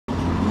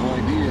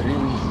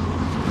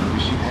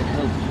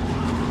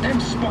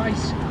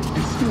spies,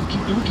 they still keep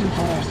looking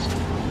for us.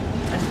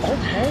 An old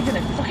hag and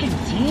a fucking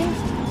team?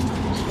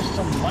 Those were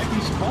some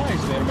mighty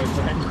spies there, my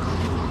friend.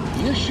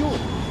 Yeah, sure.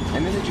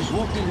 And then they just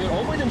walked in here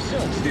all by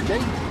themselves, did they?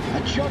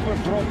 A chopper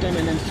brought them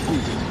and then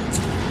scooted.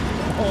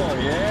 Oh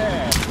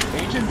yeah,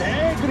 Agent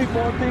Hag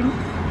reporting.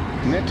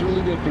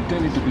 Naturally, they're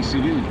pretending to be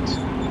civilians.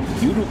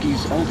 You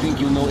rookies all think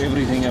you know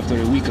everything after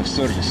a week of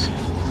service.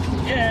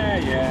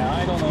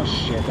 Yeah, I don't know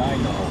shit, I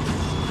know.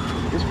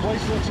 This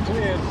place looks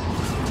clear.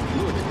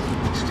 Good.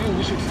 Still,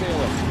 we should stay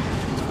alert.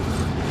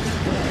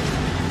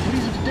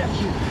 Freezing to death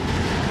here.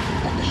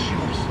 Got the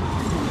shivers.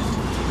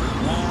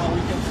 Nah, we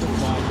can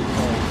survive the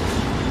cold.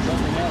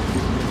 Something else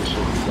is gonna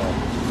show us up.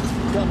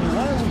 Tell me,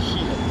 why are we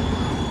here?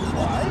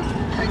 Why?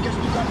 I guess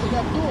to guard the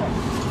back door.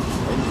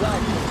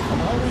 Exactly. And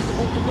how are we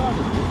supposed to guard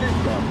it with this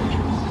garbage?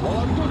 Well,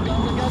 our good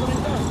guns are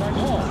gathering dust back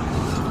home.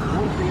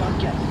 What if they are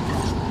gathering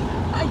dust?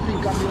 I think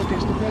our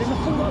military is preparing a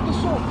full-out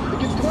assault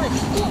against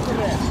Reich's steal the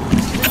rest.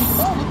 Maybe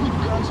all the good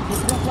guns for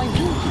frontline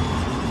duty.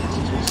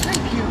 Since we're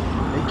safe here,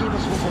 they gave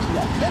us what was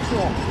left. That's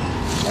all.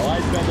 Oh,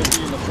 I'd better be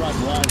in the front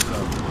lines,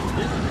 though.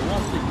 This is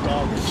rustic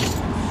garbage.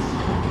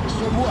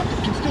 So what? It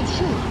can still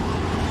shoot.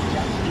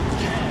 Yeah, it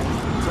can.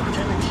 But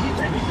can it hit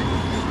anything?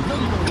 Not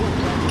even work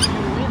like the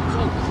fuel in,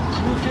 so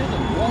crooked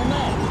and worn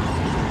out.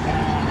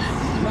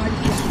 Now you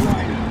just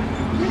right.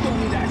 We don't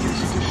need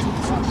accuracy to shoot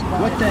cops by.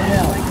 What the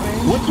hell?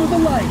 What's with the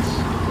lights?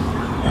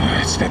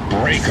 It's that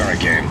breaker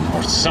again,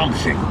 or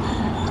something.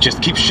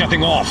 Just keeps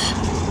shutting off.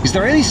 Is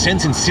there any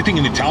sense in sitting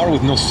in the tower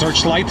with no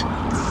searchlight?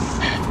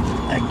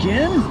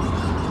 Again?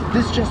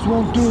 This just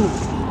won't do.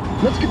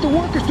 Let's get the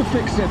workers to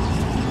fix it.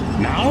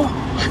 Now?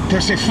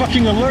 There's a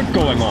fucking alert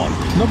going on.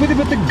 Nobody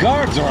but the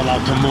guards are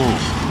allowed to move.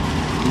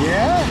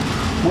 Yeah?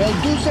 Well,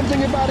 do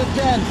something about it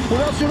then, or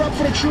else you're up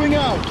for a chewing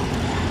out.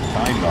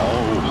 I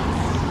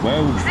know.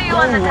 Well, See you go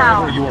on the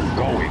wherever tower. you are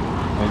going.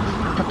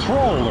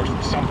 Patrol or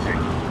something.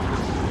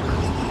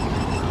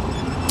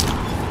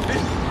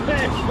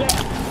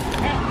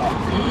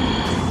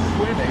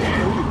 Where the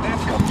hell did that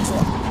come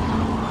from?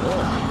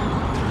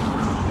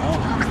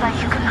 Looks like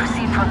you can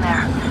proceed from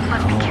there,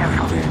 but be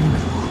careful.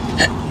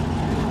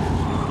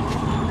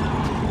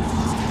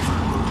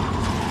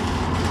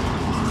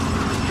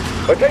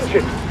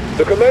 Attention!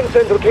 The command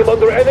center came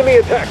under enemy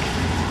attack.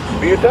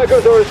 The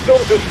attackers are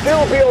assumed to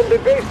still be on the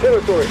base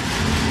territory.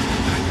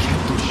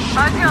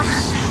 Artyom,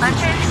 I'm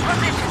changing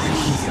position.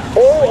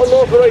 All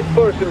unauthorized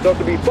persons are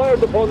to be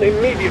fired upon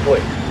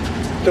immediately.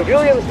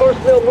 Civilian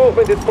personnel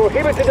movement is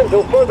prohibited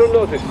until further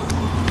notice.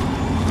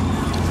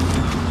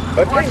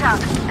 Watch out,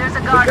 there's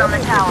a guard on the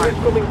tower. Is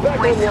coming back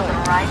Wait till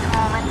online. the right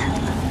moment.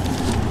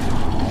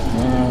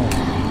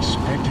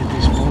 Expected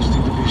this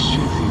posting to be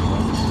shitty,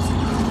 but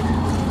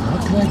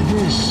not like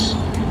this.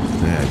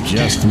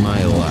 Just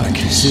my luck.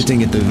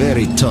 Sitting at the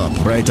very top,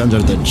 right under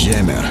the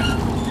jammer.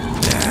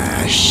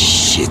 Ah,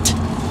 shit.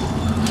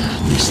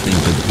 This thing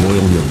could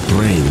boil your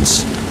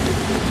brains.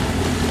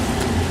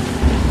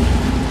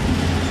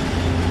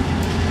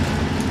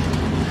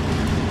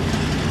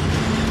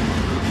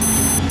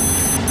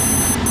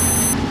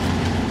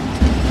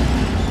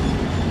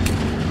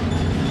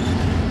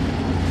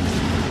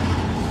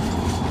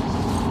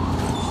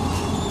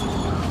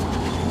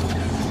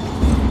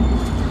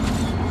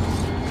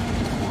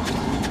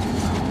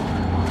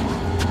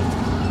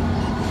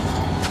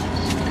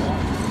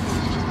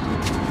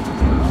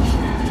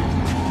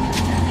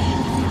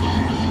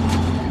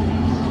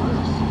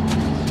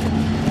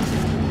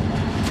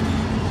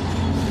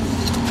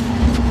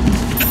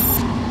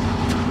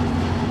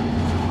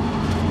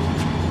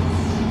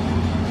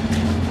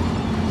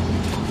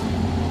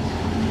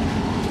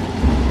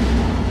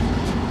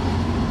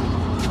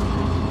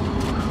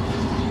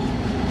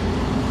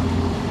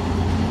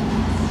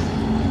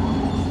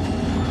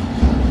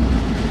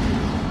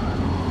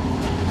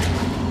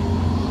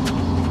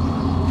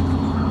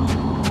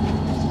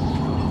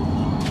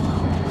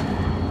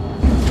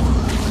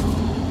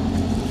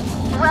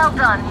 Well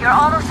done, you're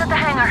almost at the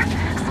hangar.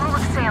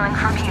 Smooth sailing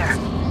from here.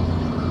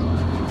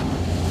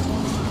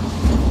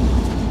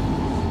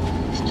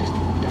 It just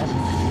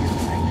doesn't feel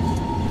right.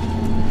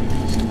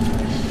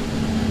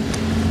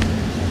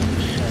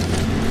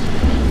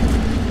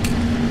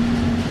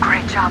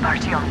 Great job,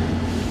 Artyom.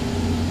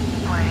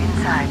 We're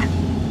inside.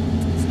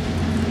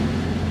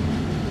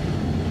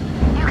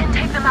 You can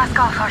take the mask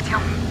off,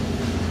 Artyom.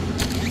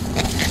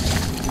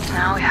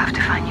 Now we have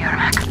to find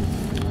Yermak.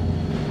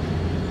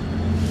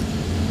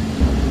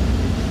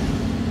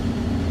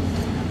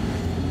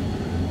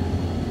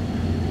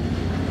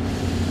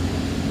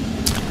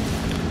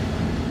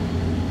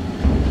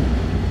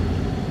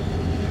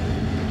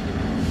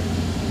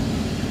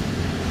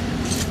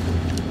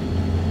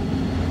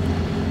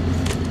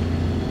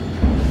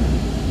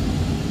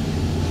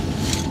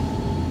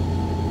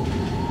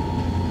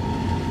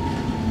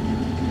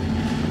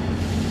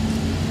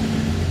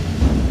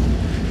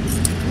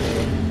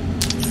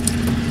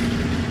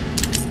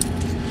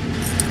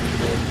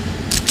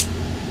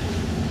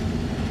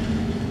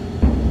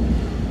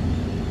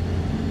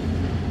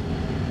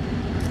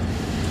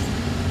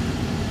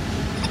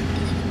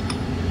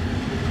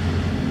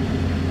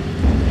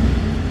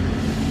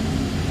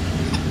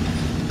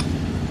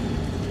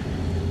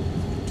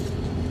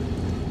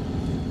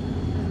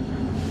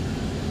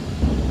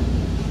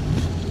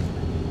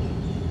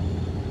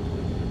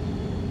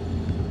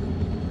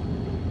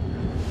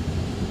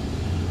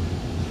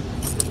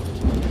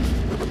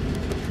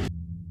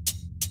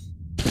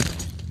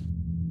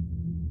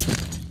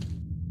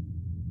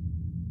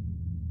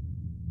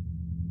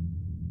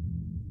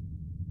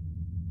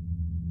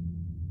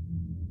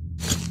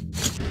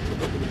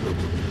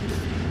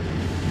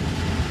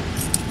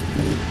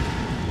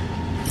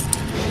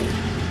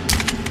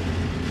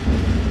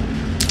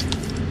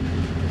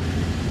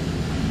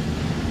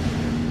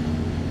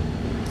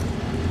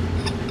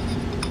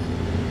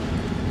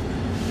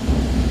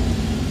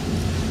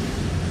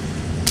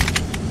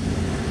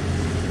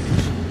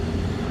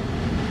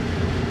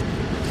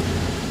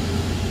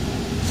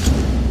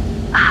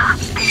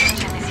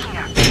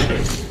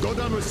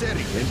 this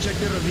area and check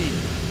the ravine.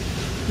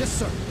 Yes,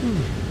 sir.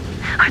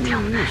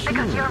 Artyom, they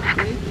got Yermak.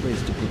 Great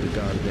place to put the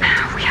guard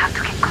at. We have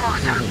to get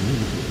closer.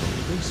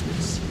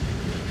 Basements.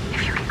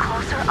 If you get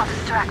closer, I'll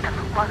distract them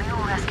while you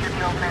rescue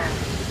the old man.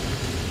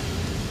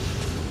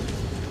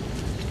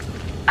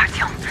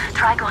 Artyom,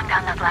 try going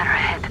down that ladder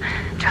ahead.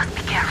 Just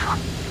be careful.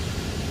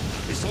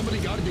 Is somebody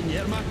guarding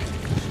Yermak?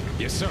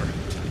 Yes, sir.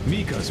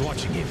 Mika's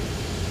watching him.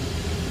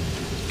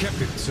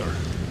 Captain, sir.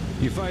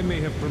 If I may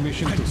have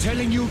permission I'm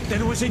telling you,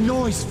 there was a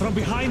noise from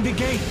behind the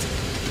gate.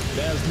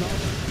 There's not.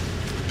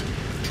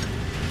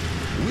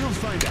 We'll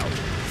find out.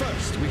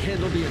 First, we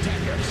handle the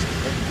attackers,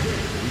 and then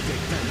we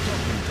take time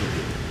talking to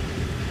them.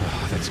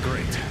 Ah, that's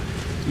great.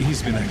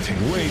 He's been acting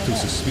way too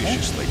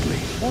suspicious lately.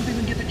 Won't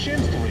even get a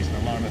chance to raise an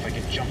alarm if I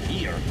can jump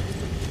here.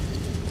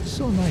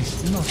 So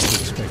nice not to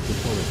expect the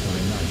bullet for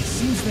a night. It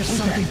seems there's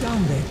something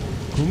down there.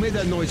 Who made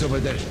that noise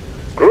over there?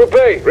 Group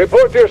A,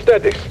 report your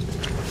status.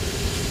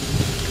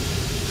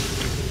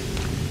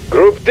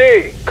 Group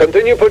D,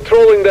 continue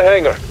patrolling the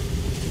hangar.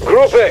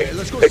 Group A,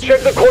 check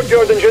the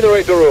courtyard and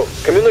generator room.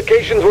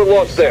 Communications were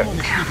lost there.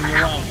 Someone is sneaking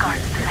around Guards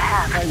here. to the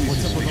half. Highly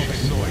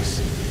suspicious. Noise.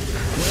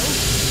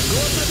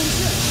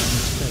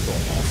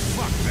 Oh,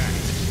 fuck that.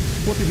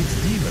 What if it's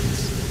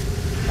demons?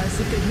 I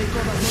think they make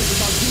all that noise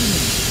about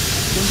demons.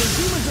 When there's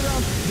demons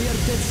around, they are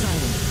dead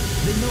silent.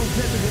 They know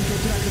better than to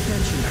attract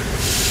attention.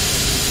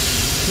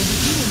 There's a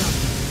demon out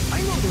there.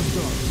 I know those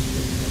dogs.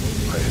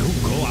 Well,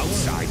 go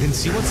outside and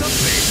see what's up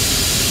there.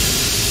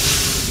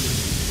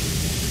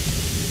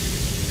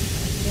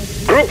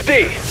 Group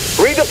D,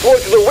 redeploy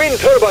to the wind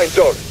turbine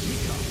zone.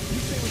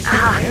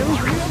 Ah, you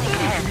can sneak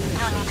ahead.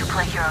 No need to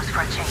play heroes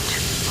for a change.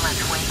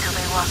 Let's wait till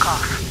they walk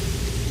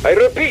off. I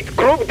repeat,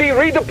 Group D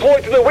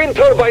redeploy to the wind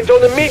turbine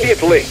zone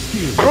immediately.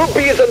 Group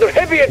B is under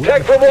heavy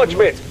attack from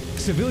watchmen.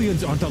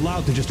 Civilians aren't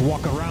allowed to just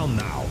walk around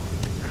now.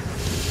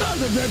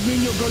 Doesn't that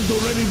mean you're going to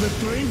ready the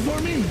train for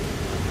me?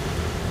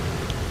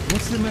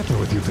 What's the matter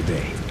with you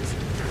today?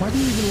 Why do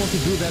you even want to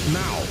do that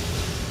now?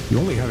 You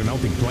only had an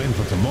outing planned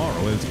for tomorrow,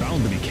 and it's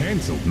bound to be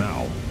cancelled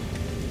now.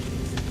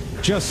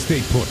 Just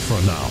stay put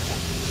for now.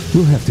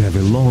 We'll have to have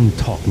a long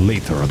talk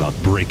later about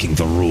breaking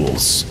the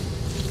rules.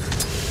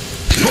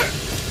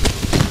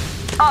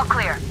 All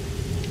clear.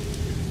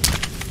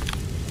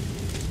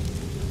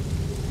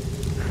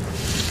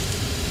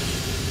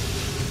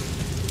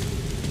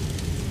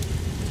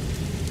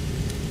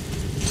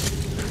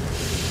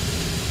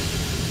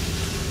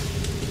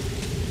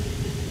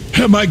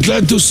 Am I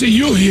glad to see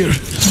you here?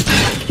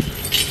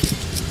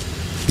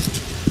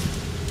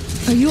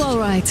 Are you all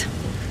right?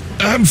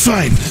 I'm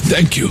fine,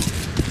 thank you.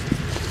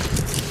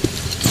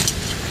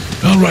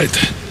 All right,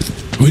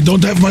 we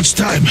don't have much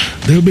time.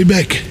 They'll be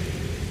back.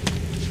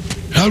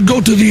 I'll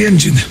go to the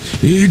engine.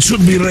 It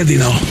should be ready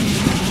now.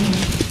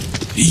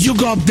 You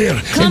go up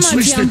there and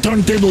switch the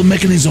turntable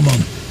mechanism on.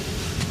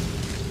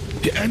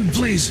 And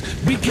please,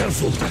 be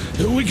careful.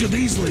 We could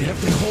easily have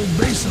the whole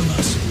base on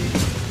us.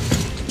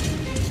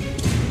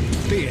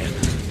 Dan,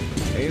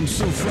 I am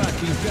so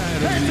fucking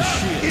tired of this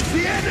shit. It's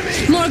the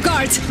enemy! More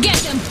guards! Get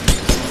them!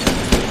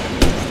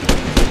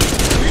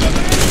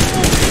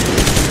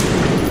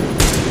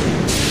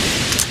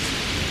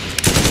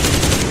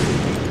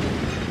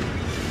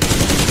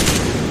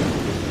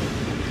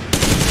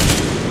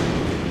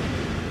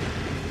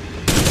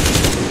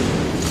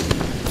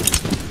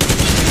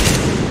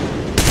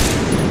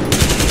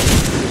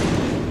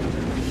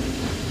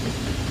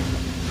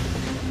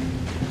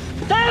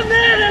 Down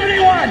there,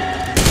 everyone!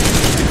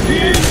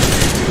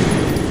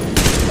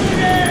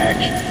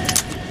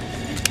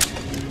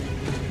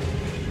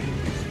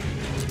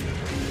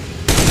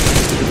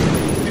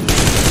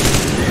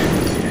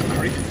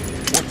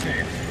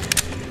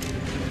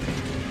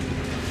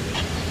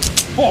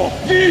 Oh,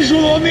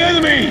 visual on the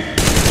enemy!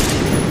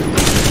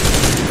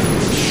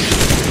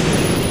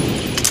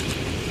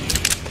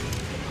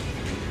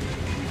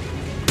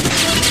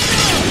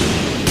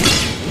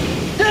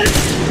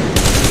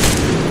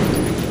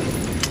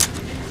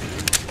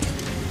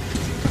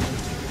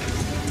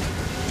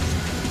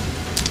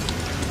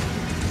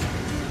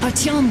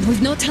 Artyom,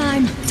 we've no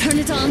time. Turn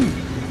it on.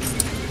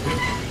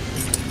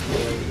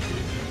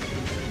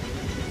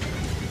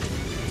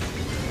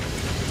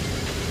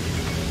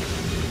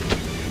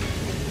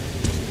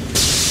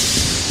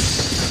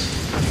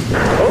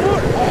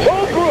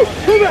 All groups,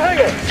 to the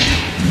hangar!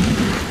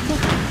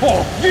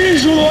 Oh,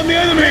 visual on the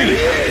enemy!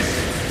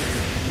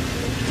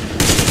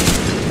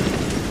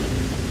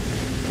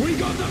 We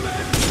got the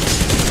man!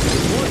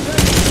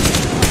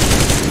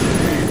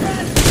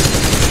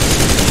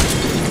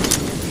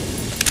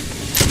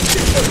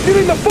 Get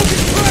in the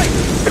fucking train!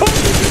 Call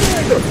the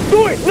generator! Do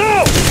it,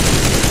 now!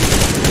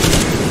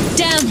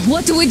 Damn,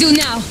 what do we do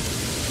now?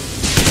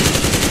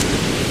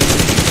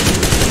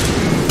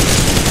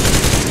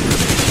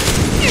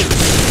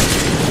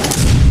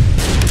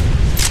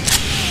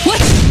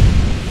 What?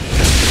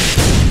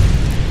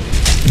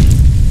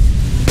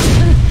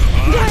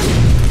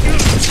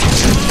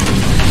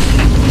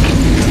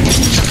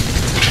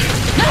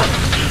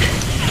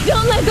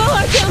 Don't let go,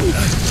 Artyom!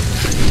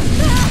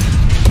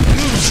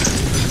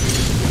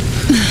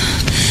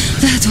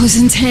 That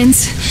was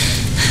intense.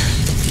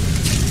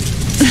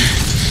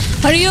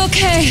 Are you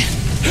okay?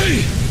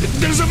 Hey,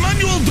 there's a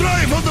manual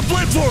drive on the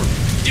platform.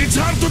 It's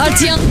hard to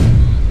Artyom.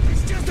 turn.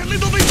 It's just a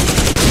little bit.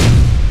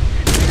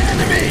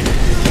 Enemy!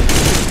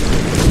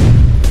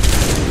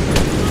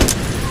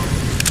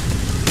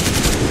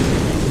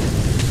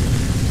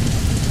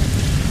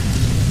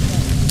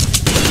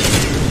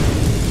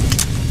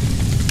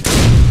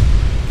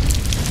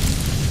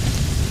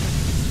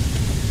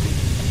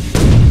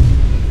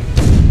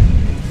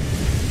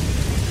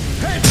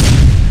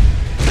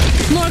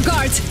 More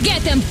guards!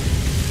 Get them!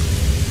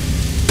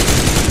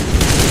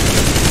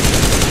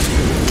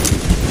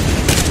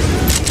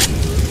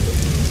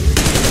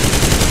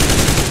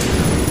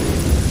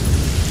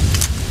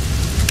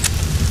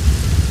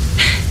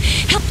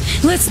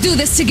 Let's do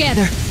this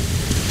together.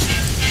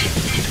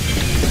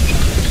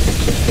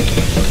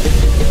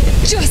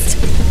 Just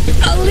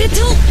a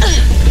little.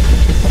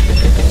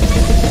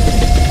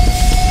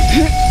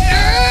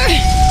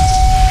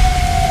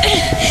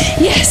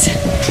 Yes.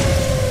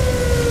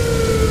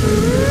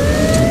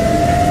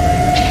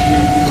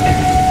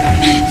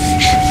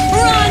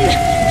 Run!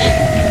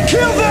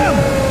 Kill them!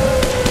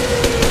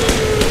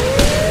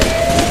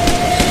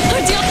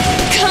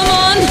 Come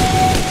on!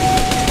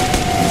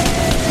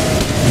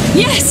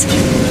 Yes!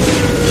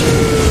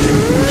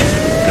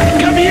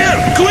 Come here,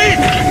 quick!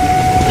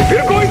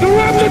 You're going to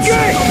ram the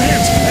gate!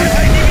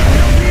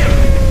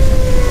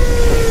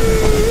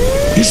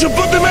 You should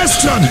put the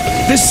masks on.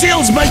 The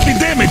seals might be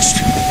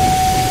damaged.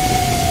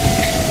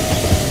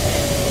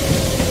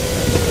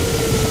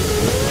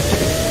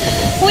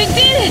 We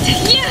did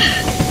it! Yeah!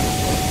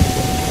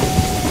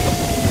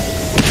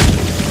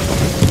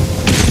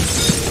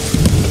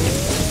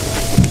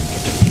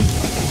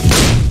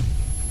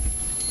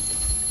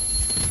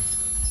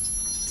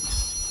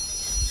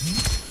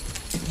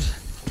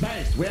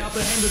 Base, we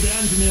apprehended the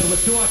engineer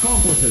with 2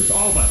 accomplices.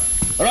 Over.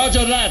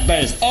 Roger that,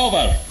 Base.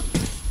 Over.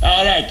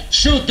 Alright,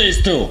 shoot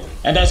these 2.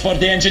 And as for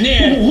the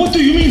engineer... What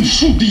do you mean,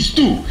 shoot these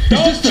 2?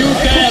 Don't you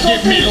dare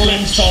give me a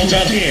limp,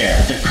 soldier!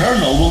 There, the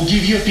Colonel will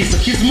give you a piece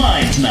of his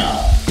mind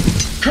now.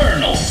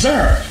 Colonel,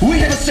 sir, we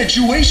have a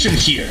situation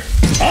here.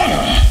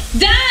 Anna!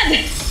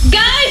 Dad!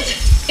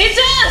 Guys! It's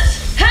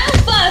us!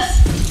 Help us!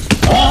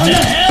 What the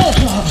hell?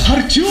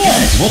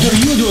 Artyom! What are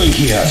you doing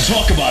here?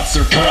 Talk about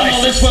surprise.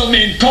 Colonel, this will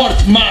mean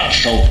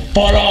court-martial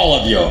for all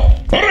of you.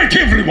 Alright,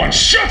 everyone,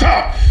 shut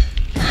up!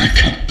 I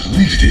can't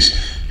believe this.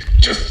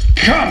 Just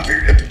can't.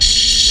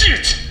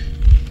 Shit!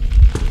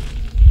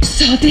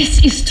 So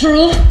this is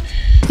true?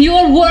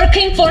 You're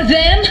working for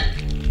them?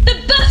 The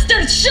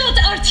bastards shot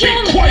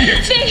Artyom! Be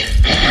quiet!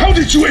 How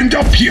did you end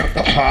up here?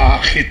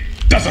 It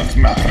doesn't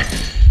matter.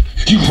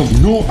 You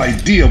have no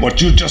idea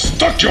what you just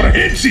stuck your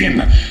heads in.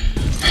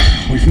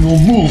 We've no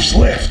moves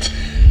left.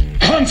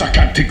 Hansa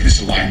can't take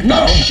this line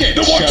No now. shit,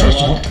 The Watchers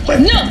Sherlock. won't let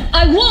No, them.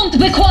 I won't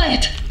be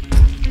quiet!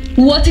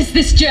 What is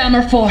this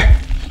jammer for?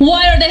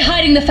 Why are they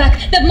hiding the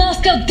fact that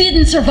Moscow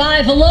didn't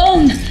survive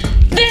alone?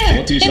 There,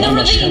 What is in the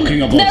Anna talking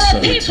ravine, about, there sir?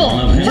 are It's people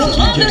one of his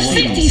from other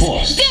legitimate cities,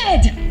 force.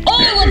 dead!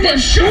 All of them, Everyone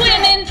shut up.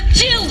 women,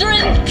 children!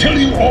 I'll tell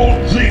you all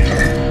later.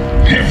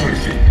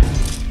 Everything.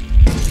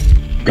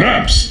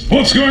 Gramps,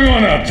 what's going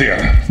on out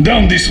there?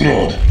 Down this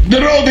road.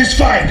 The road is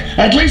fine,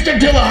 at least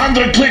until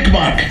 100 click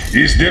mark.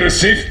 Is there a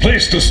safe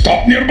place to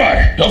stop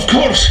nearby? Of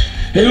course.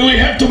 We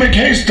have to make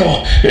haste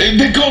though.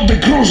 They called the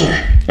cruiser.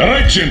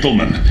 Alright,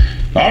 gentlemen.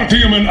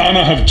 Artyom and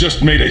Anna have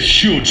just made a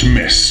huge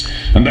mess,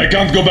 and I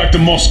can't go back to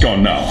Moscow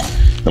now.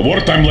 The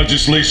wartime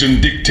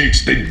legislation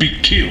dictates they'd be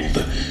killed.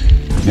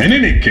 In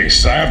any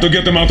case, I have to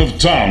get them out of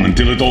town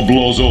until it all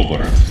blows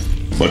over.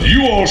 But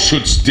you all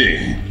should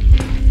stay.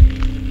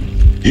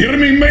 Hear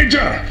me,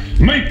 Major?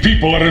 My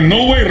people are in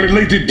no way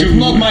related to It's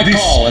not my this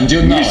call, and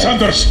you know it.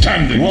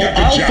 misunderstanding. Well, at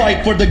the I'll jam.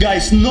 fight for the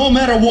guys no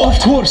matter what.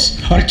 Of course.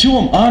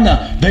 Artyom,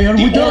 Anna, they are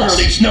with us.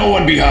 Leaves no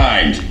one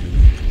behind.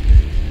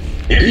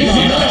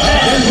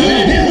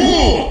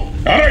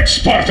 Alright,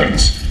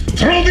 Spartans.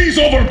 Throw these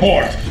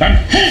overboard and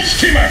full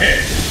steam ahead.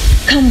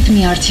 Come with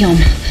me, Artyom.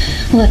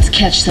 Let's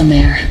catch some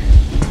air.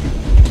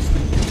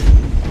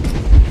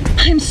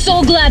 I'm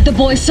so glad the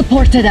boys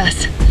supported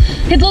us.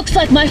 It looks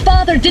like my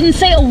father didn't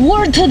say a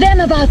word to them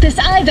about this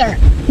either.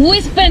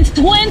 We spent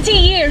 20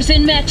 years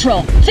in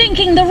Metro,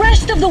 thinking the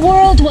rest of the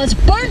world was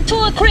burnt to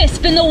a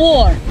crisp in the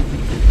war.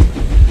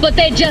 But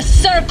they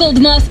just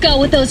circled Moscow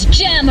with those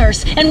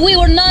jammers, and we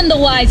were none the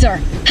wiser.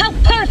 How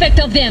perfect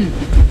of them!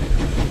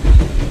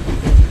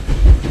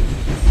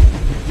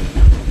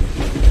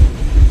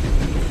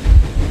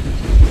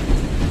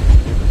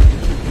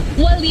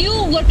 While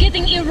you were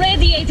getting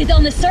irradiated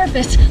on the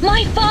surface,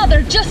 my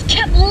father just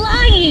kept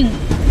lying!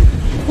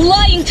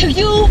 Lying to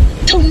you,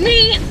 to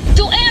me,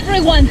 to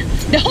everyone!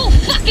 The whole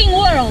fucking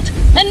world!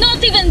 And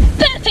not even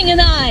batting an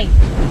eye!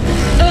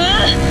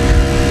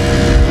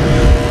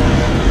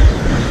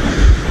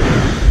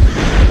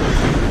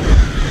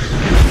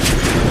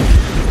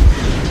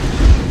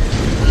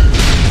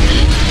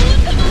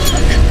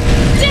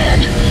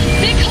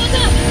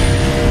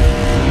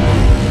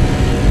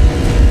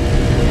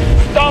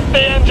 Stop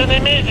the engine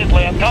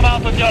immediately and come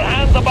out with your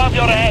hands above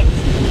your head.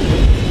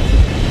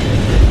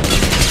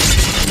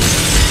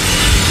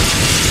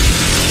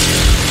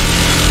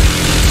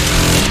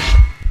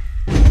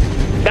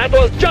 That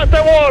was just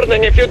a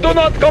warning. If you do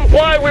not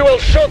comply, we will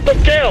shoot to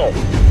kill.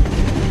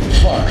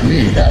 Fuck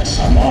me, that's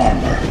some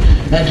armor.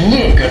 And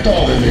look at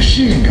all the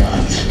machine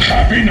guns.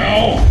 Happy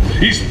now?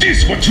 Is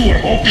this what you were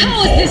hoping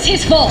How for? is this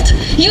his fault?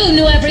 You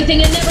knew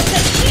everything and never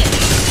said shit!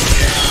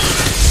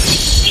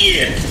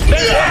 Shit!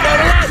 This is our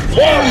last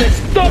warning.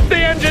 Stop the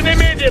engine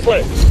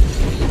immediately.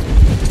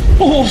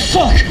 Oh,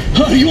 fuck!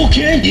 Are you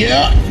okay?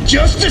 Yeah,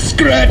 just a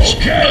scratch.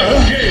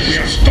 Okay, we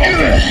are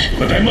stopping.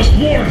 But I must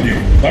warn you,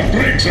 our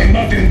brakes are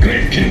not in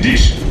great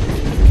condition.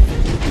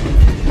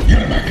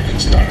 Yermak,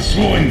 start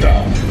slowing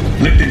down.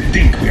 Let them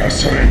think we are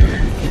surrendering.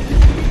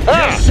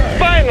 Yes,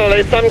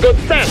 finally some good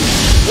sense.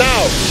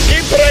 Now,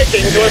 keep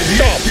braking to a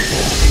stop.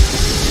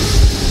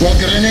 Well,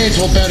 grenades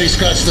will barely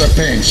scratch their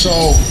paint,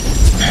 so...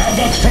 How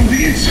about from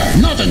the inside?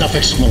 Not enough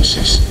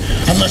explosives.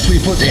 Unless we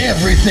put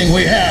everything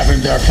we have in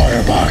their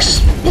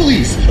firebox.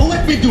 Please,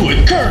 let me do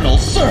it, Colonel,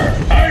 sir!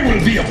 I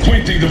will be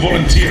appointing the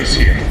volunteers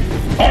here.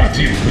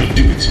 Artyom will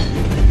do it.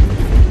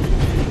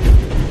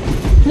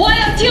 Why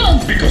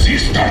Artyom? Because he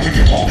started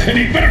it all, and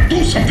he better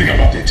do something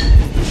about it.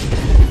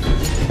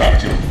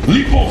 Artyom,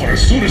 leap over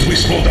as soon as we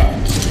slow down.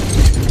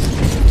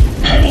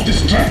 I will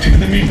distract him in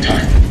the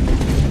meantime.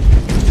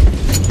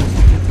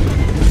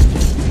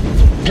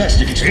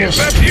 Plastic explosives.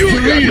 Is that you,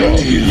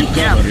 You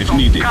cover if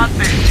needed. Cut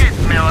the shit,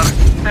 Miller.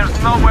 There's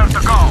nowhere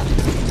to go.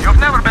 You've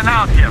never been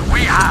out here.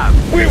 We have.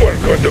 We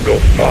weren't going to go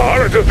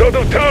far, just out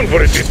of town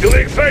for a bit till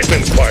the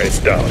excitement quiets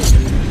down.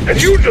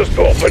 And you just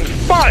opened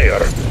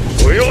fire.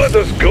 Will you let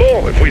us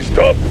go if we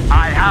stop?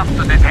 I have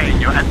to detain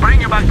you and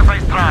bring you back to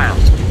face trial.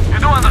 You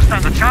do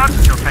understand the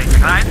charges you're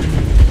facing, right?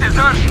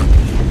 Desertion.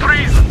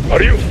 Treason.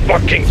 Are you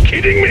fucking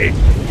kidding me?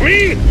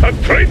 Me? A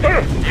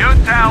traitor? You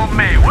tell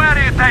me, where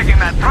are you taking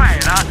that train,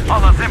 huh?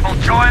 On a simple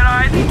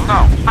joyride?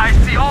 No. I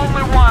see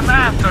only one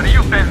answer.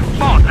 You've been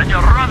bought and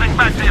you're running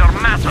back to your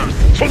masters.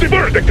 So the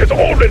verdict has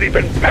already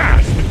been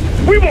passed.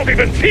 We won't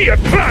even see a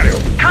trial.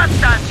 Cut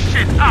that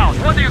shit out.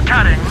 What are you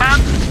carrying,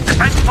 man?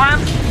 Defense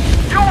plans?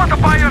 You want to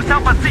buy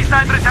yourself a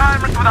seaside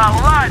retirement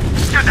without life,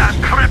 you damn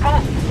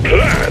cripple?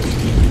 Plans?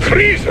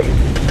 Treason?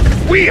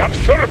 We have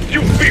served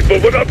you people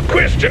without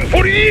question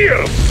for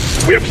years.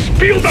 We have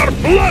spilled our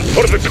blood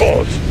for the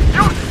cause.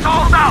 You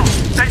sold out.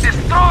 They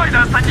destroyed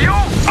us and you?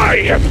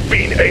 I have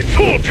been a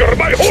soldier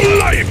my whole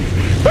life.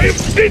 I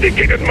have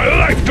dedicated my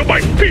life to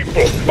my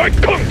people, my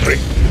country.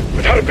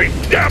 But I'll be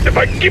damned if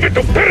I give it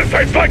to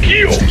parasites like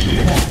you.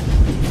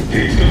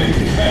 He's gonna hit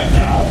the fan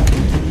now.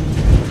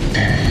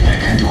 I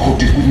kind of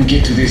hoped it wouldn't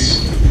get to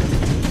this.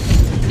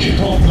 You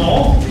don't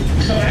know?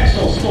 Some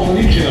assholes stole an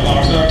engine of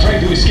ours and are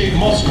trying to escape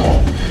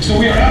Moscow. So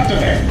we are after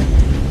them.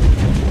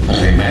 Are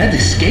they mad?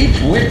 Escape?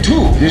 Where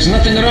to? There's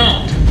nothing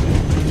around.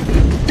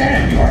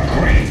 Damn, you are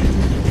great.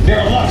 There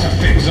are lots of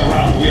things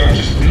around we are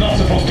just not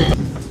supposed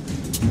to...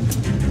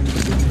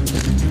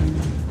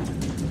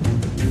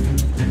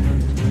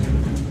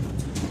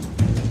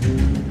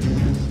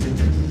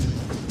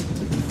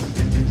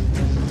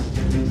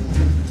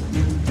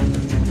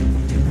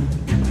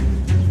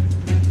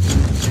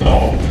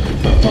 No,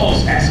 but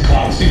those ass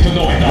clowns seem to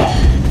know enough.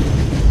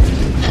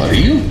 For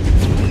you?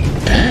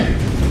 Damn.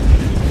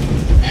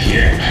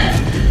 Yeah.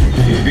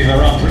 When you've been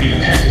around for even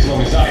half as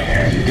long as I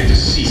have, you get to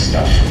see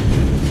stuff.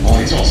 Oh,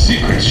 it's all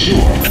secret,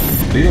 sure.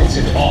 They don't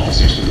send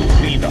officers to do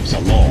cleanups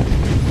alone.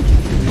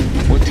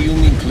 What do you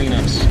mean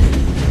cleanups?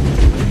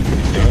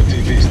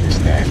 Dirty business,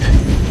 that.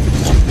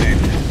 Not then.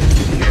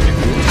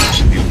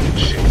 Stupid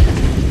shit.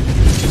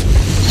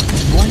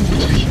 Why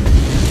would we?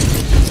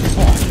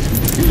 What?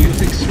 Do you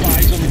think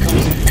spies only come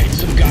in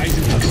pets of guys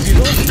in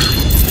tuxedos?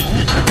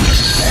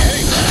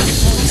 Hey,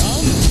 it's all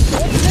down?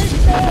 Don't think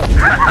so!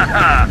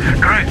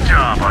 Great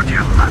job,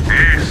 Artyom.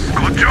 Yes,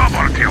 good job,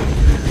 Artyom.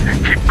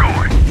 Keep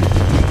going.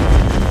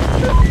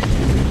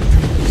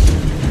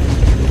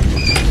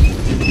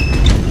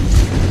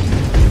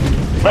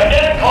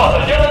 Lieutenant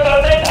Carter, unit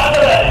 13 at the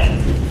ready.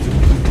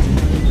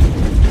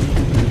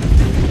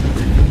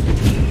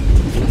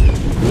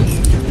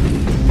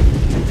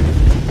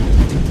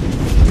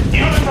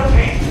 Unit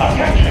 13,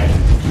 attention.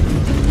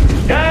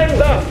 Hands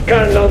up,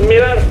 Colonel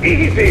Miller.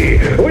 Easy.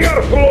 We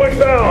are slowing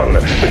down.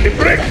 The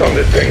brakes on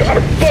this thing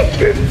are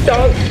busted.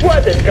 Don't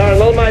sweat it,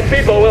 Colonel. My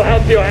people will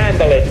help you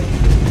handle it.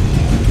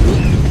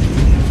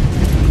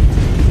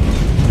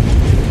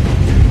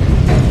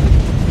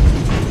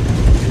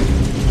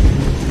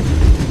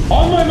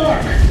 On my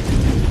mark!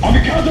 On the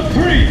count of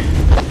 3!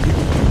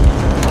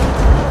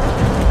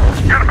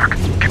 Yermak,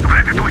 get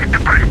ready to hit the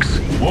brakes.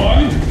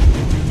 1,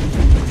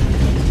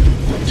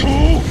 2...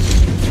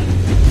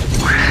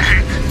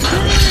 Wait.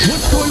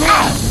 What's going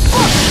on?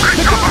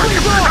 Great job,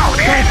 Artyom. Now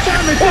the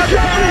engine. Watch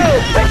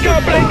out! The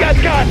goblin got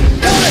caught!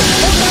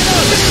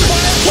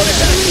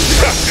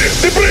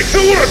 The brakes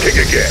are working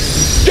again.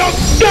 You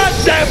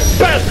goddamn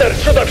bastard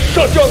should have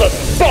shot you on the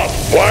spot!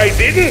 Why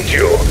didn't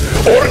you?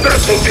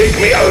 Orders to take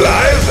me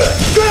alive?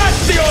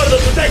 Scratch the order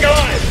to take a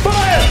life!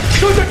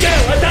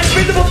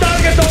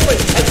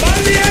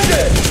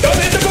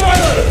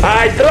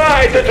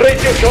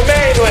 use your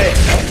main lane.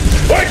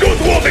 Why go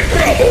to all the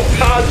trouble?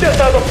 Just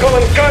out of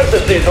common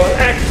courtesy to an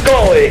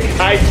ex-colleague.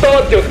 I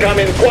thought you'd come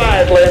in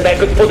quietly and I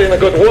could put in a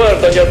good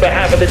word on your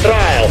behalf at the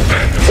trial.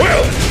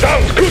 Well,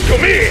 sounds good to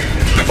me.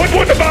 But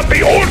what about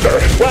the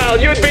order?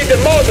 Well, you'd be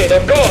demoted,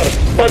 of course.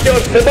 But your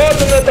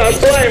subordinates are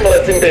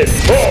blameless in this.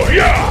 Oh,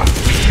 yeah,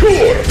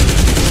 sure.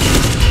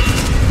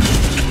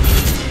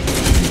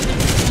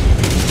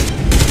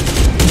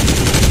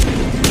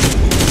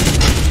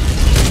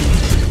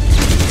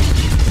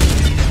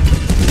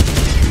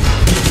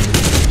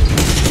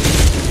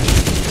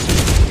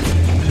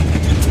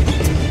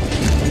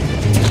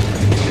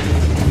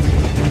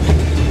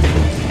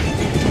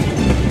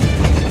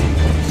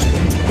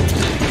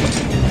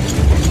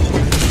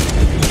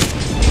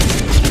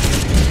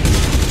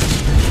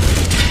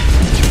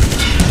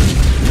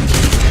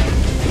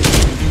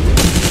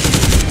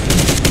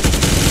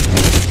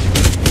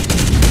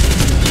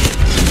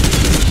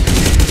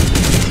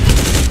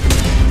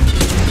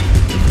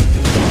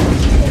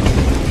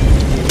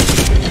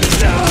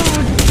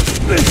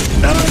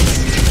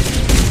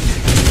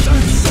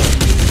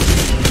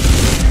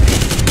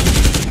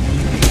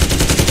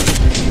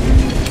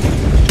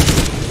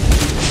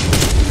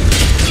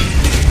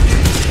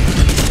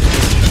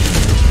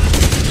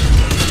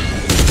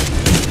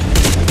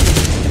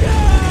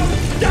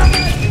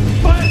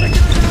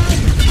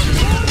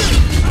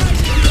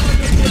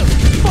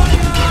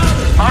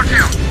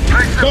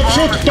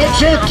 Don't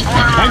shoot!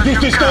 I'm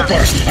just a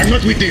stopper. I'm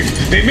not with him.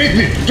 They made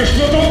me. Just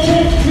don't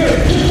shoot!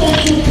 Just don't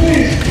shoot,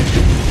 please!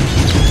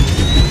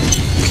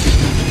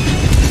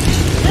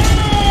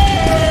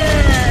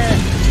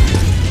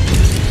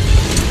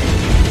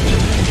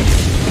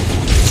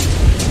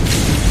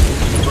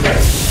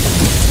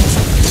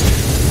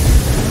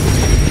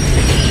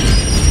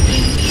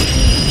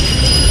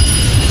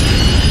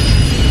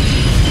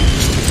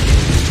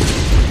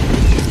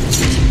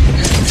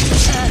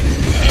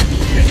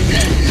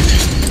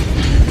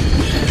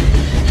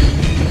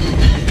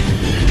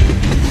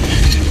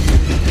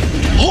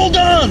 Hold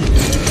on!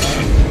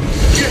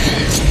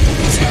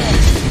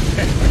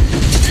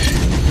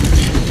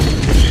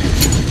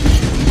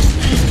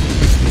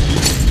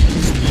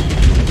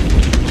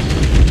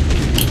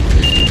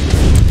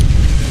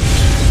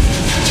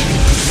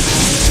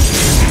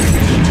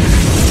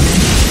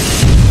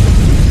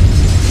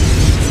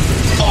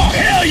 Oh,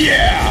 hell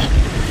yeah!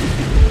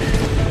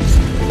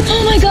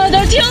 Oh my god,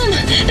 Artyom!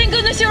 Thank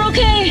goodness you're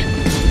okay!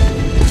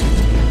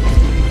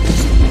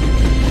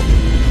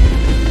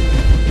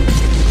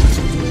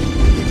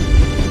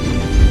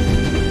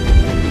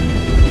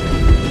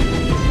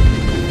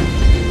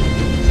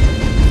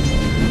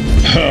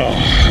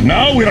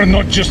 Now we are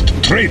not just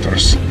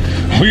traitors.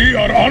 We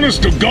are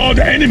honest-to-God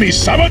enemy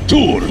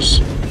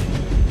saboteurs.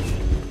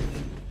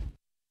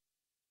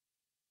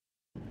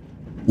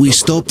 We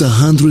stopped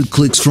 100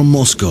 clicks from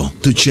Moscow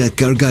to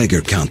check our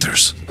Geiger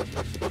counters.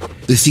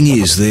 The thing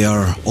is, they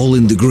are all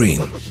in the green,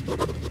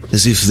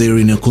 as if they're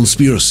in a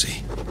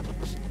conspiracy.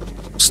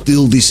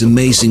 Still, this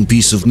amazing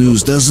piece of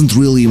news doesn't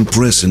really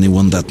impress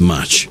anyone that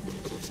much.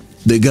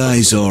 The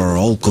guys are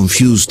all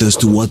confused as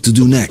to what to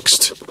do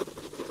next.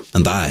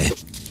 And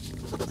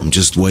I'm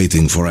just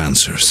waiting for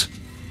answers.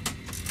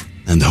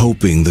 And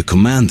hoping the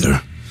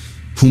commander,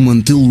 whom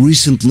until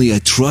recently I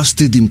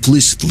trusted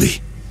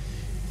implicitly,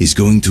 is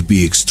going to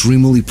be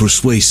extremely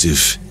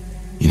persuasive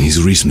in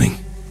his reasoning.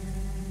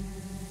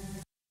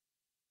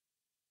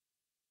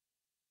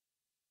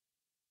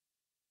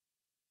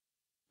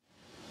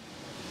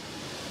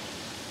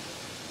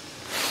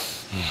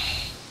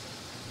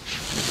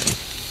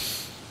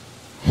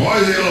 Why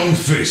the long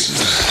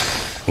faces?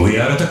 We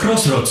are at a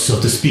crossroads, so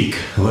to speak,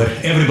 where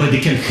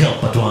everybody can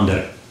help but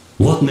wonder,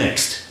 what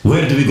next?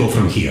 Where do we go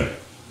from here?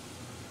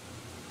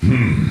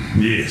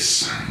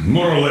 Yes,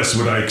 more or less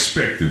what I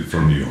expected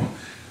from you.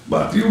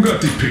 But you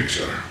got the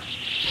picture.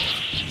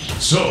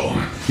 So,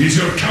 is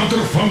your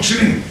counter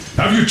functioning?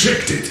 Have you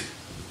checked it?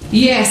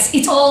 Yes,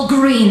 it's all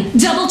green.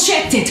 Double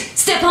checked it.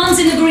 Stepan's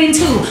in the green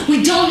too.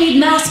 We don't need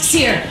masks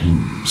here.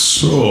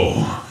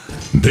 So,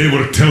 they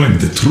were telling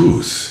the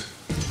truth.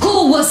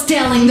 Who was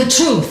telling the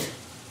truth?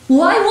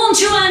 Why won't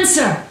you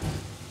answer?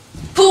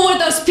 Who were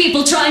those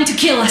people trying to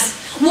kill us?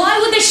 Why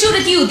would they shoot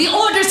at you, the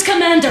Order's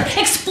commander?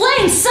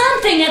 Explain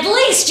something, at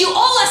least! You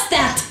owe us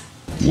that!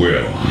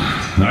 Well,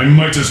 I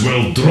might as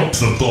well drop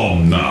the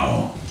bomb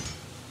now.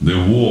 The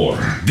war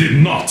did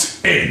not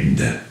end.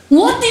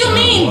 What do you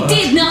mean,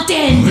 did not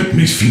end? Let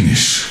me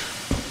finish.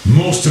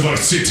 Most of our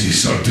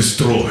cities are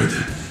destroyed.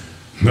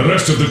 The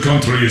rest of the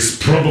country is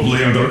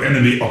probably under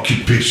enemy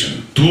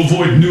occupation. To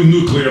avoid new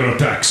nuclear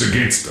attacks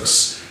against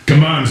us,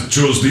 Command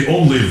chose the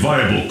only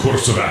viable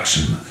course of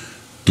action: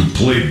 to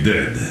play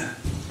dead.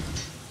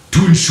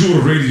 To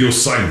ensure radio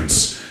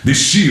silence, the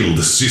SHIELD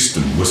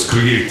system was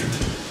created.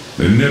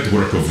 A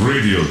network of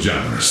radio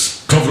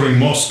jammers covering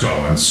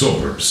Moscow and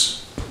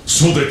suburbs.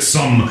 So that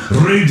some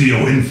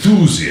radio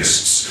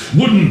enthusiasts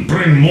wouldn't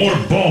bring more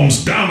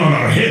bombs down on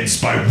our heads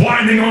by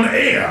whining on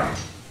air.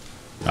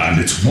 And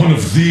it's one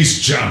of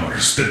these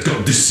jammers that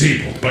got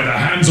disabled by the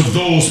hands of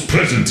those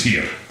present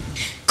here.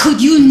 Could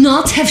you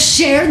not have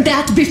shared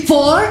that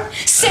before?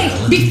 Say,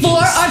 before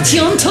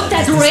Artyom took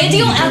that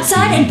radio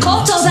outside and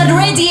caught all that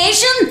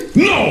radiation?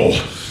 No!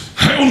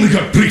 I only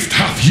got briefed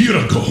half year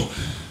ago.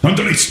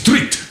 Under a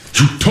strict,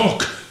 you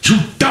talk, you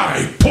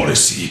die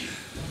policy.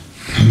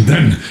 And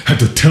then had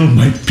to tell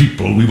my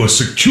people we were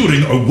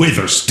securing a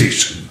weather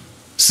station.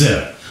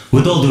 Sir,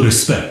 with all due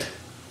respect,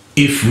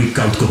 if we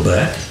can't go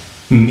back,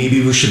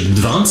 maybe we should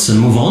advance and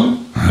move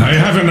on? I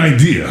have an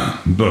idea,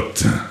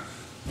 but...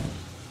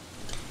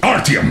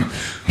 Artyom,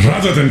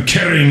 rather than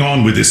carrying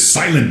on with this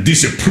silent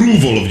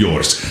disapproval of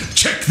yours,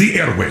 check the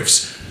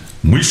airwaves.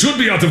 We should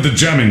be out of the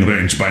jamming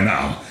range by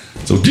now,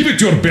 so give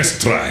it your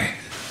best try.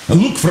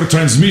 Look for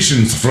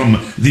transmissions from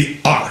the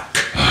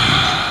Ark.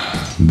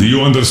 Do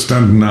you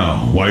understand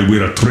now why we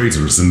are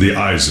traitors in the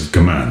eyes of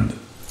command?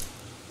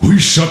 We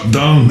shut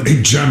down a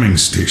jamming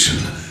station,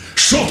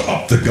 shot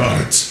up the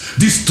guards,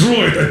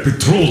 destroyed a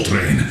patrol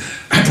train,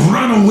 and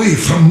ran away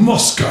from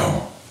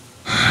Moscow.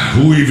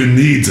 Who even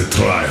needs a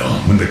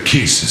trial when the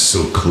case is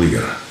so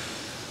clear?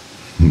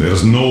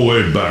 There's no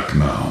way back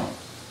now.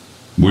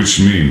 Which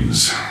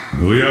means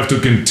we have to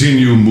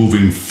continue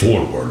moving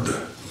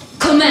forward.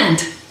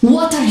 Command,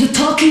 what are you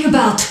talking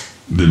about?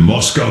 The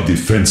Moscow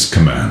Defense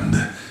Command.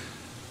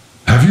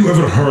 Have you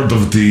ever heard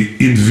of the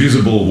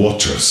Invisible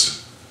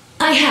Watchers?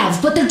 I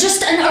have, but they're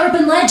just an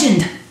urban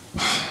legend.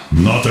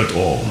 Not at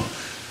all.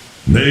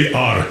 They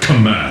are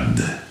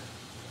command.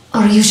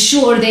 Are you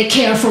sure they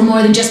care for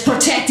more than just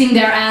protecting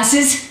their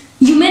asses?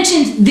 You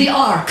mentioned the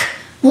Ark.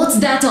 What's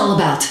that all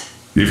about?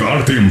 If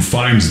Artyom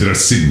finds their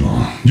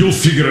signal, you'll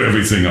figure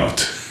everything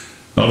out.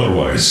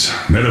 Otherwise,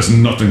 there is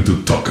nothing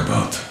to talk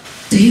about.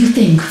 Do you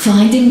think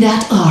finding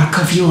that Ark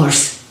of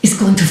yours is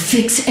going to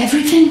fix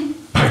everything?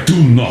 I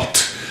do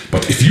not.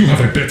 But if you have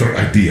a better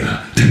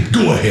idea, then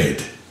go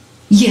ahead.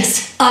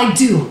 Yes, I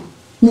do.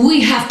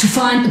 We have to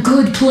find a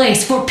good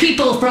place for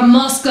people from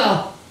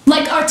Moscow,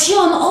 like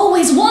Artyom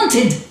always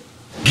wanted.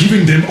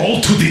 Giving them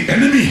all to the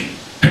enemy?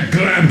 A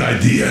grand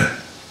idea.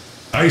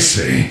 I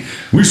say,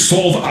 we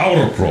solve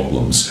our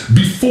problems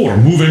before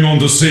moving on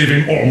to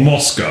saving all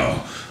Moscow.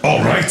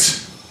 All right?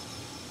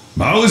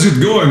 How is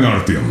it going,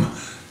 Artyom?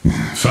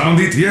 Found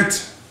it yet?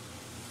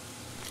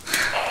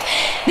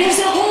 There's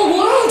a whole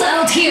world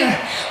out here.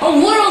 A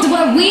world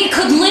where we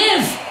could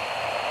live.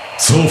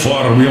 So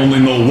far, we only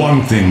know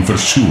one thing for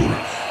sure.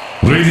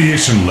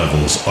 Radiation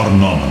levels are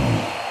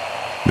nominal.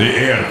 The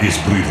air is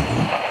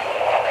breathable.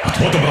 But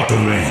what about the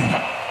rain?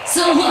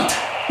 So what?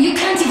 You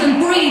can't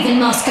even breathe in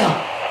Moscow.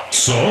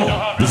 So,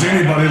 does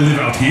anybody live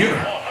out here?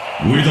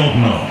 We don't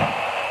know.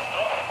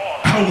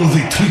 How will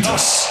they treat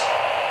us?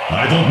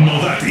 I don't know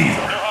that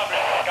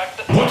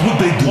either. What would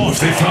they do if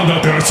they found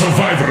out there are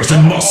survivors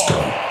in Moscow?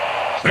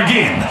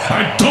 Again,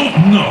 I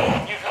don't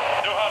know.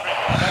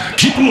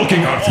 Keep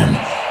looking, Artyom.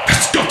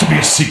 There's got to be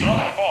a signal.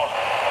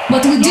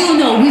 But we do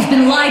know we've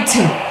been lied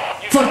to.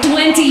 For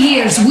 20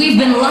 years, we've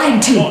been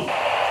lied to.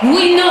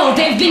 We know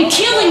they've been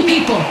killing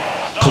people.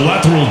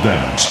 Collateral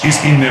damage is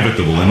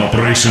inevitable in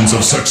operations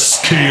of such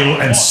scale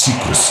and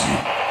secrecy.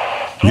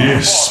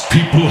 Yes,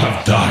 people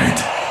have died,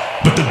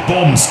 but the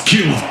bombs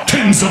killed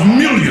tens of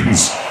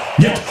millions.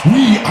 Yet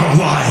we are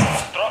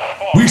alive.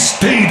 We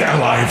stayed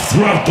alive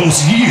throughout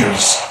those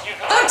years.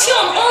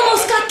 Artyom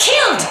almost got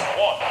killed.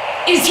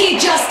 Is he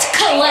just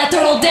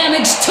collateral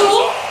damage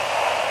too?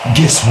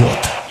 Guess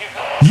what?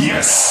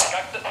 Yes.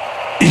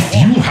 If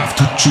you have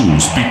to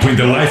choose between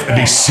the life of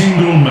a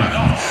single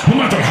man, no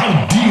matter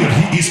how dear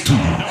he is to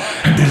you,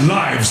 and the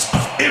lives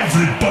of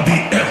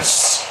everybody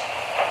else,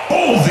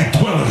 all the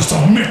dwellers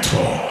of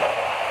Metro,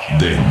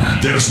 then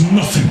there's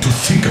nothing to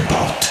think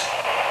about.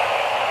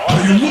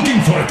 Are you looking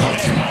for it,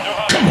 Artyom?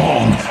 Come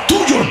on, do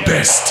your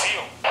best.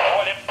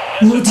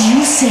 Would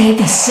you say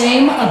the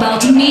same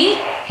about me?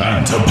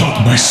 And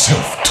about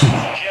myself, too.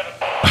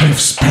 I've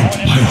spent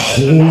my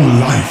whole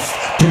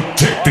life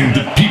protecting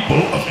the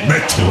people of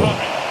Metro.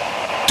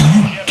 Do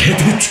you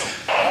get it?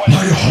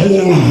 My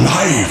whole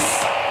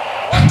life.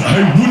 And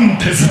I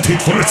wouldn't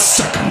hesitate for a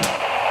second.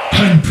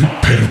 I'm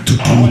prepared to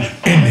do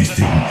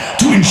anything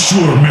to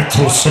ensure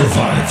Metro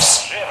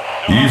survives.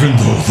 Even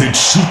though they'd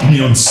shoot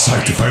me on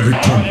sight if I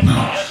returned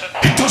now.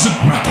 It doesn't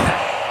matter.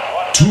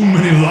 Too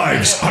many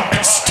lives are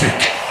at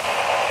stake.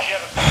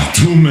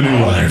 Too many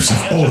lives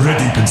have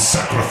already been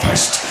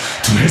sacrificed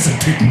to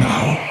hesitate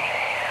now.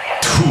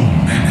 Too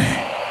many.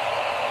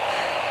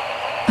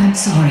 I'm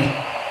sorry.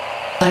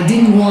 I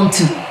didn't want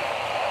to.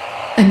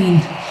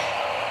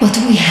 But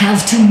we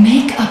have to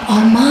make up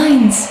our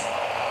minds.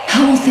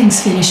 How will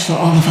things finish for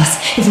all of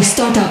us if we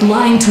start out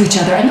lying to each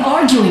other and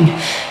arguing?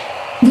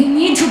 We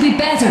need to be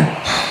better.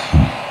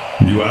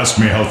 You ask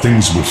me how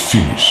things will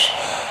finish.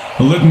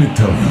 Well, let me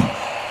tell you,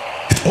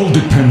 it all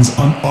depends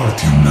on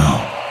Artyom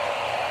now.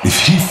 If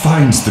he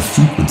finds the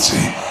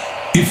frequency,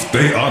 if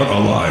they are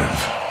alive.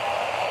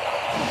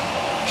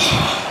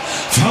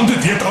 Found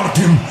it yet,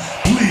 Artyom?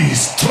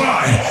 Please,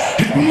 try.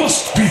 It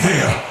must be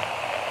there.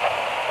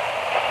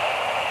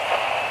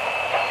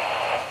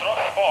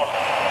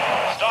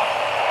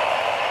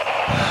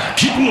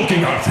 Keep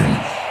looking, Artyom.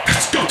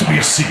 There's got to be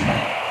a signal.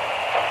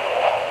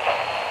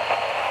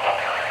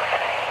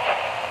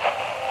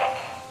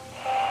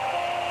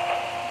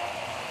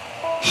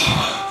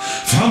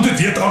 found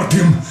it yet,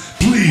 Artyom?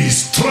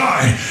 Please,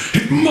 try.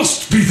 It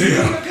must be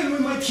there. We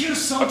might hear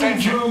something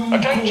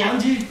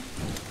Attention!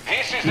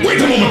 This is the Wait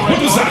a moment,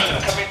 what was that?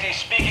 Resolution Committee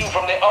speaking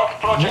from the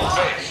ARC project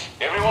base.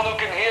 Everyone who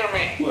can hear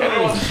me,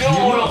 everyone still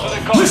loyal to the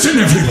cause. Listen,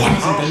 everyone.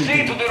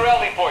 Proceed to the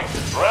rally point.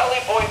 Rally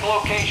point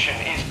location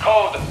is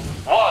code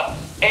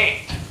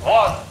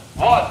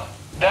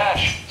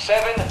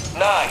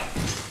 1811-79.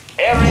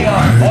 Area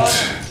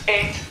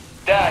 18-5.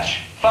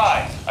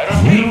 I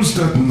repeat. Where's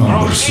that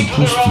number Proceed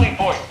to the supposed to rally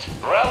point.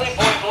 Rally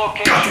point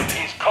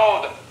location is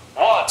code 18.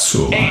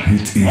 So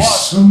it is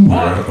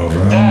somewhere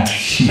around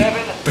here.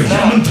 The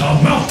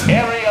Yamantau Mountain.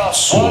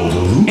 So the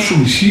route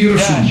from here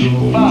should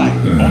go... like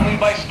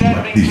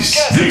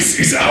this. This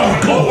is our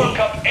goal.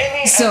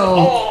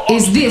 So,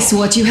 is this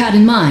what you had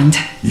in mind?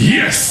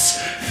 Yes,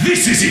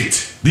 this is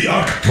it. The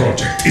ARC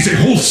project is a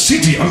whole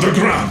city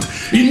underground.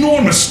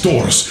 Enormous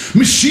stores,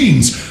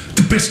 machines,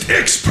 the best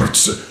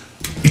experts.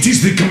 It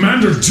is the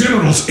Commander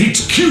General's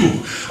HQ.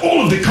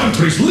 All of the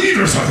country's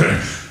leaders are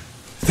there.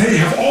 They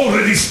have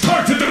already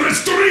started the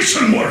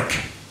restoration work.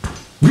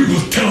 We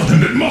will tell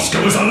them that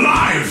Moscow is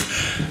alive.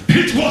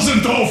 It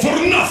wasn't all for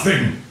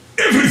nothing.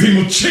 Everything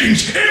will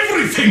change.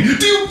 Everything.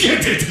 Do you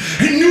get it?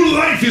 A new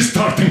life is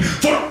starting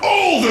for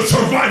all the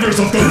survivors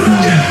of the war.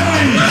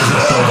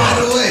 By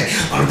the way,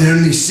 are there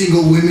any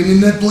single women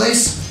in that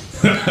place?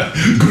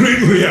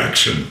 Great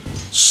reaction.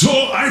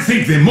 So I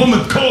think the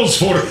moment calls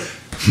for...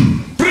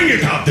 Bring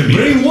it out to me.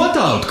 Bring what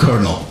out,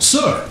 Colonel?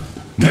 Sir?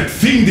 That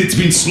thing that's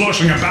been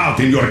sloshing about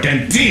in your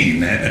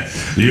canteen.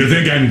 You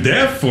think I'm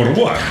deaf or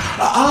what?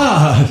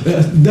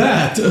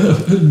 That.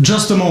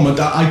 Just a moment.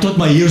 I thought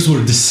my ears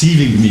were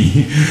deceiving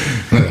me.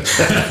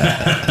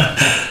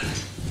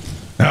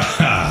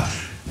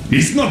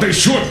 It's not a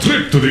short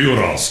trip to the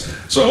Urals,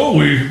 so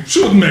we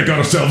should make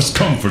ourselves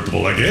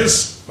comfortable, I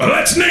guess. Well,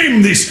 let's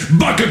name this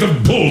bucket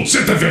of bolts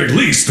at the very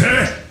least,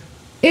 eh?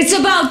 It's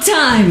about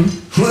time!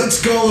 Let's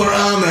call her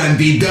Anna and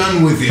be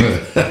done with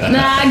it.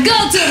 Nah,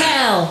 go to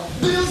hell!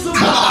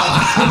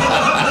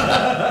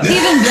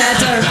 Even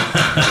better.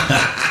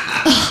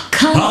 Oh,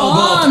 come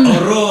on! How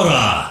about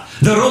Aurora?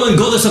 The Roman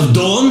goddess of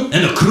dawn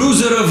and a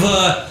cruiser of,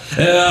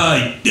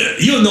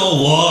 you know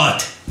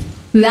what?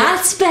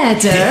 That's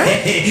better.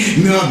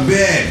 Not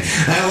bad.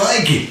 I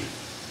like it.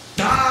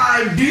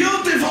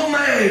 Beautiful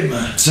name.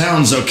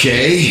 Sounds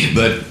okay,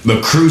 but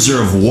the cruiser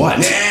of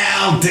what?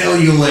 I'll tell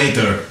you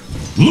later.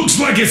 Looks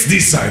like it's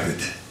decided.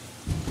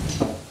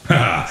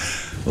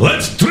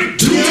 Let's trick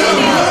to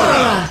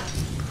Aurora!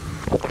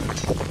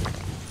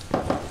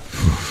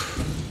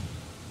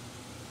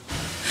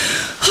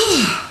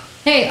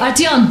 Hey,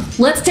 Artyom,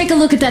 let's take a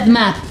look at that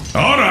map.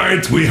 All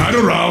right, we had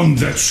a round.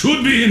 That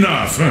should be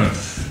enough.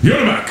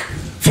 Yermak,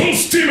 full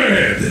steam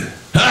ahead.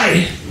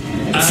 Hi.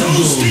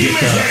 Full steam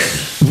ahead.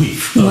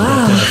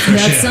 Wow,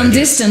 that's some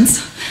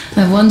distance.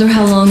 I wonder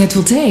how long it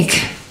will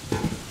take.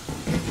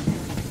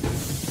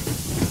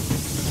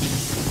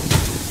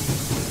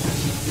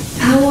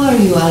 How are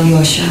you,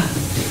 Alyosha?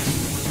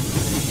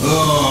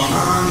 Oh,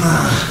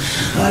 Anna.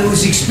 I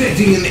was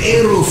expecting an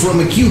arrow from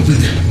a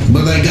Cupid,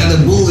 but I got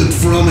a bullet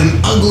from an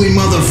ugly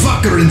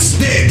motherfucker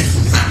instead.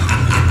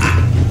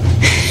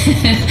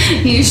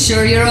 You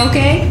sure you're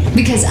okay?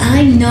 Because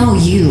I know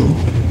you.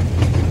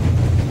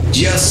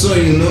 Just so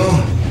you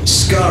know,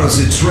 scars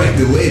attract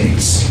the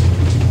ladies.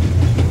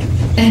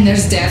 And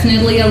there's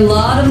definitely a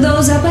lot of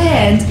those up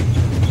ahead.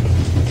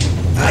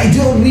 I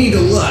don't need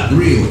a lot,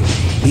 really.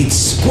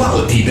 It's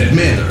quality that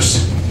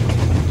matters.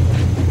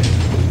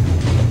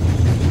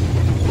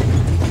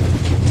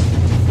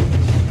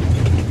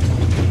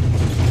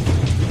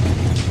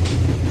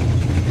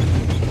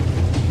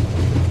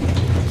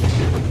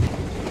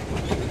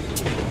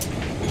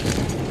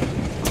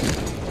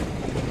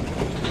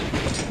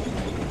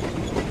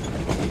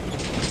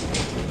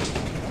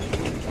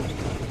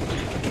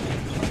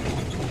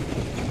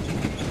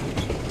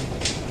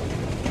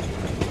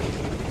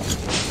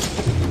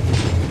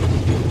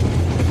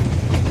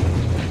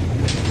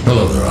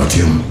 Hello there,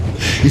 Artyom.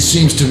 It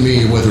seems to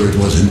me, whether it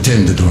was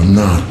intended or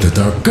not, that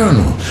our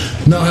colonel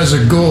now has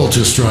a goal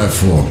to strive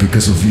for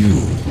because of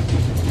you.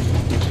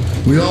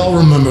 We all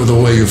remember the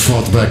way you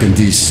fought back in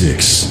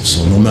D6,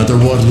 so no matter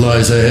what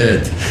lies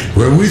ahead,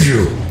 we're with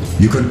you.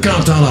 You can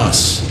count on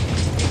us.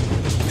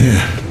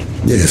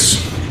 Yes.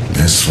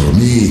 As for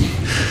me,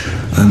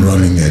 I'm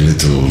running a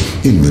little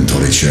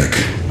inventory check.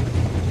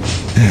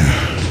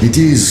 It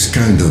is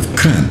kind of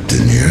cramped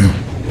in here.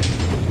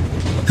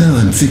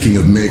 I'm thinking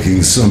of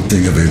making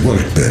something of a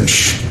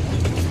workbench.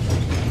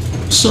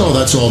 So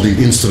that's all the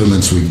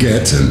instruments we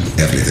get, and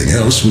Everything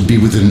else would be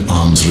within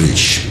arm's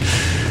reach.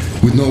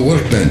 With no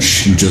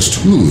workbench, you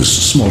just lose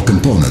small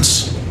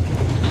components.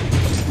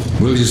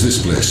 We'll use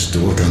this place to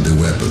work on the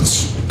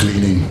weapons.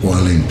 Cleaning,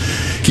 oiling,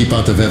 keep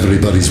out of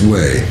everybody's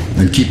way,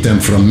 and keep them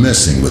from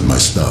messing with my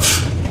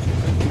stuff.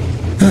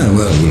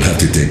 Well, we'll have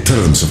to take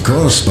turns, of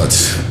course, but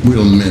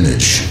we'll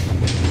manage.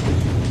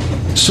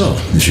 So,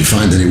 if you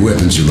find any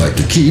weapons you'd like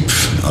to keep,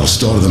 I'll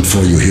store them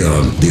for you here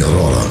on the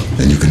Aurora,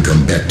 and you can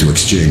come back to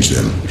exchange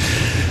them.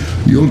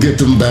 You'll get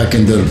them back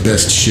in their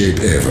best shape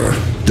ever.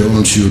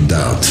 Don't you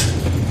doubt.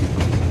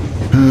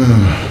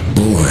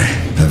 Boy,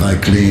 have I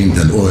cleaned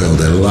and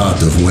oiled a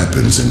lot of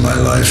weapons in my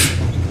life.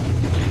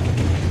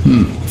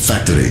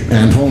 Factory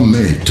and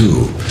homemade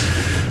too.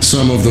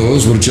 Some of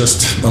those were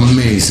just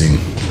amazing.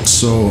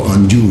 So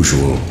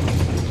unusual.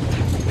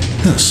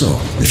 So,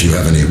 if you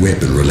have any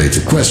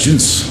weapon-related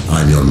questions,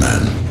 I'm your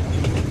man.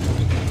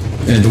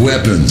 And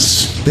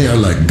weapons, they are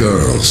like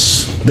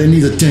girls. They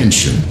need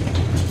attention.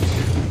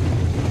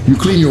 You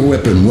clean your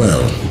weapon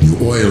well, you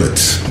oil it,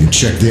 you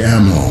check the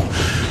ammo,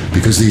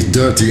 because these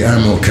dirty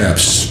ammo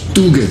caps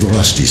do get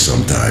rusty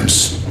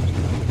sometimes.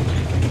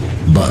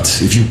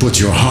 But if you put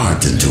your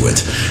heart into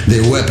it,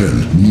 the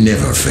weapon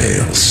never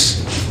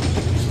fails.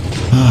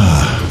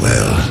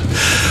 Well,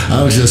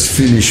 I'll just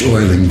finish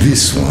oiling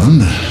this one,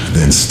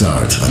 then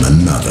start on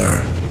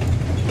another.